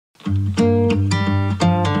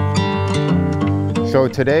So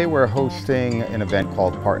today we're hosting an event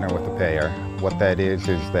called Partner with a Payer. What that is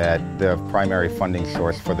that the primary funding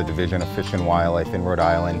source for the Division of Fish and Wildlife in Rhode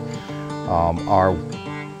Island are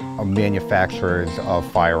manufacturers of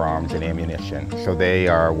firearms and ammunition. So they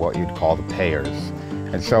are what you'd call the payers.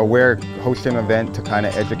 And so we're hosting an event to kind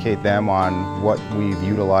of educate them on what we've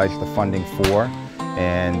utilized the funding for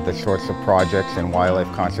and the sorts of projects and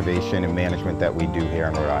wildlife conservation and management that we do here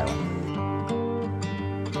in Rhode Island.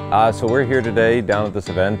 So we're here today down at this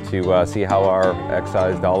event to see how our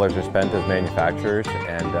excise dollars are spent as manufacturers,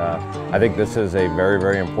 and I think this is a very,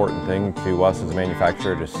 very important thing to us as a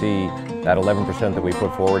manufacturer to see that 11% that we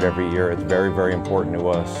put forward every year. It's very, very important to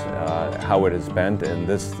us how it is spent, and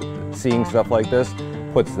seeing stuff like this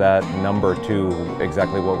puts that number to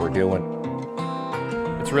exactly what we're doing.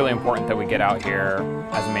 It's really important that we get out here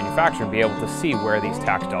as a manufacturer and be able to see where these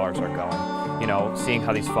tax dollars are going. You know, seeing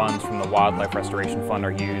how these funds from the Wildlife Restoration Fund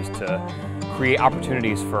are used to create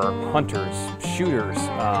opportunities for hunters, shooters,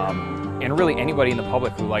 and really anybody in the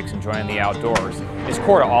public who likes enjoying the outdoors is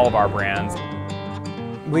core to all of our brands.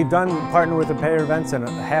 We've done Partner with a Payer events in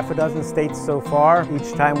half a dozen states so far.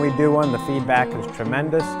 Each time we do one, the feedback is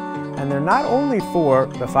tremendous. And they're not only for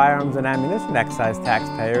the firearms and ammunition excise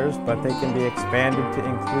taxpayers, but they can be expanded to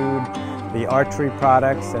include the archery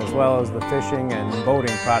products as well as the fishing and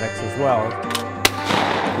boating products as well.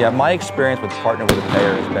 Yeah, my experience with Partner with a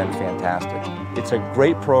Payer has been fantastic. It's a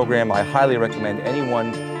great program. I highly recommend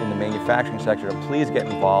anyone in the manufacturing sector to please get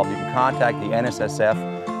involved. You can contact the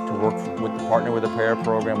NSSF to work with the Partner with a Payer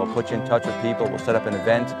program. We'll put you in touch with people. We'll set up an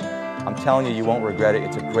event. I'm telling you, you won't regret it.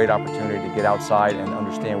 It's a great opportunity to get outside and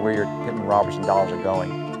understand where your Pittman Robertson dollars are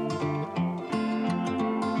going.